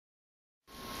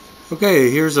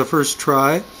Okay, here's a first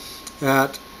try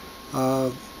at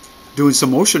doing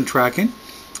some motion tracking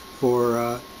for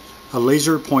a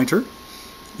laser pointer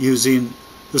using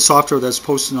the software that's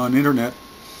posted on the internet,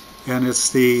 and it's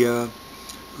the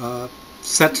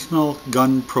Sentry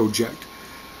Gun Project.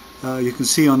 You can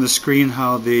see on the screen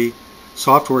how the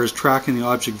software is tracking the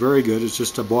object very good. It's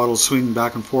just a bottle swinging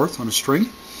back and forth on a string.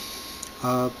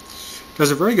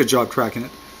 Does a very good job tracking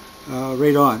it.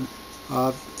 Right on.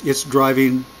 It's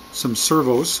driving some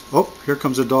servos. Oh, here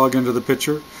comes a dog into the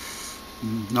picture.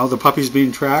 Now the puppy's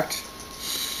being tracked.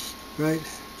 Right.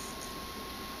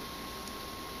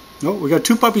 Oh, we got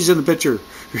two puppies in the picture.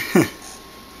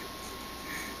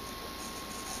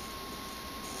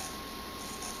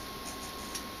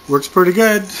 Works pretty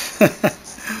good.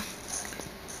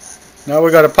 Now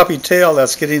we got a puppy tail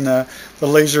that's getting the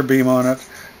laser beam on it.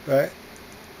 Right.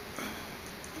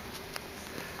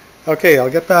 Okay, I'll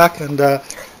get back and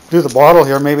do the bottle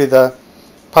here. Maybe the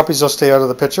puppies will stay out of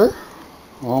the picture.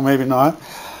 Well, maybe not.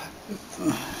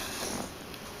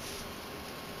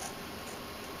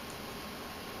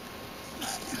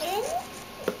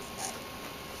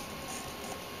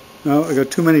 No, I got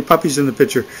too many puppies in the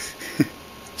picture.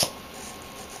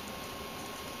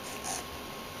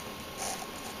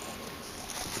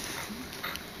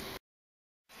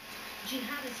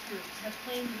 Jihadist groups have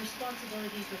claimed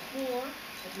responsibility before,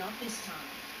 but not this time.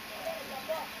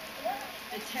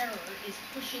 The terror is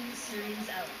pushing Syrians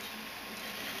out.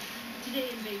 Today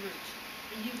in Beirut,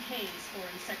 the UK's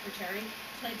Foreign Secretary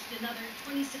pledged another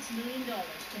 $26 million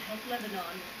to help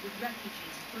Lebanon with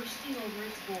refugees bursting over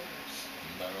its borders.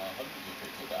 There are hundreds of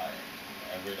people dying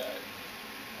every day.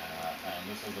 And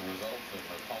this is the result of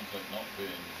a conflict not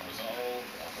being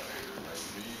resolved, of a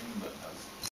regime that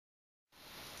has...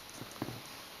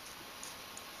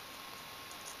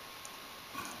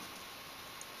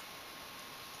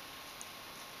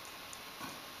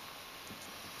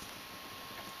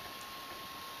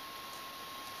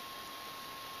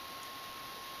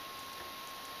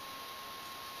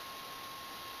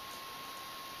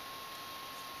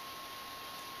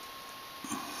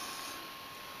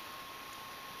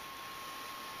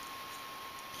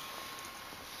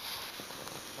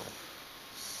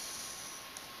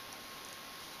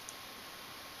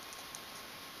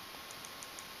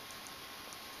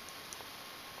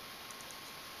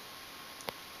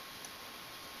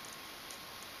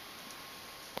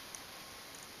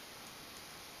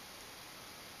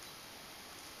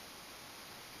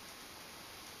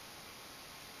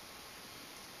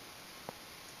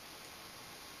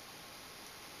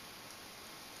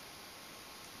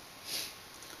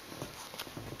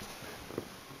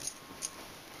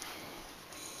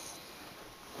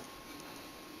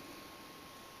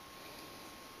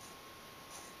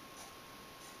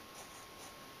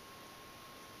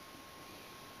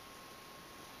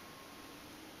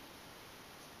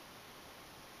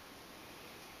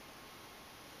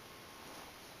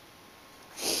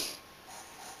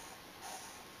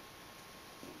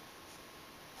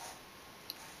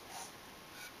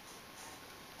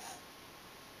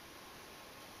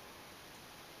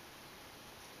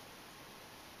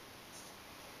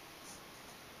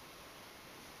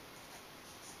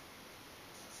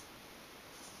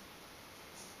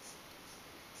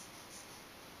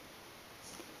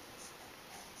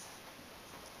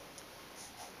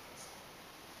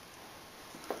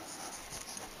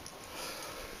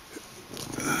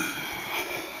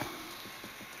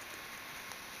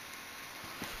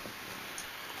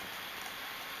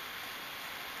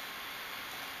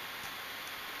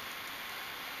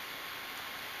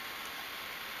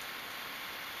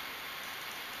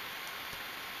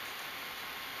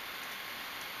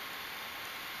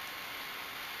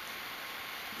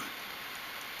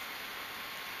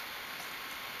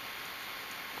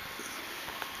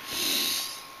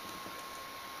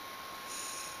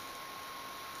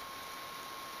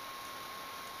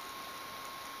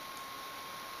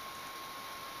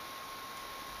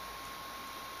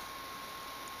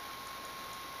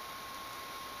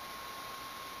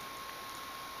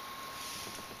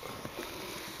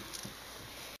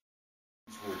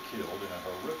 were killed in a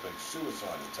horrific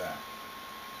suicide attack.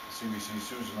 CBC's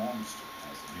Susan Ormston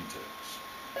has the details.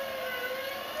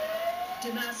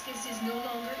 Damascus is no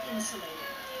longer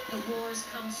insulated. The wars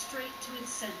come straight to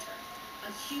its center.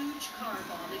 A huge car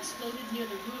bomb exploded near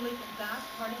the ruling Ba'ath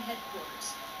Party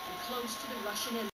headquarters and close to the Russian embassy.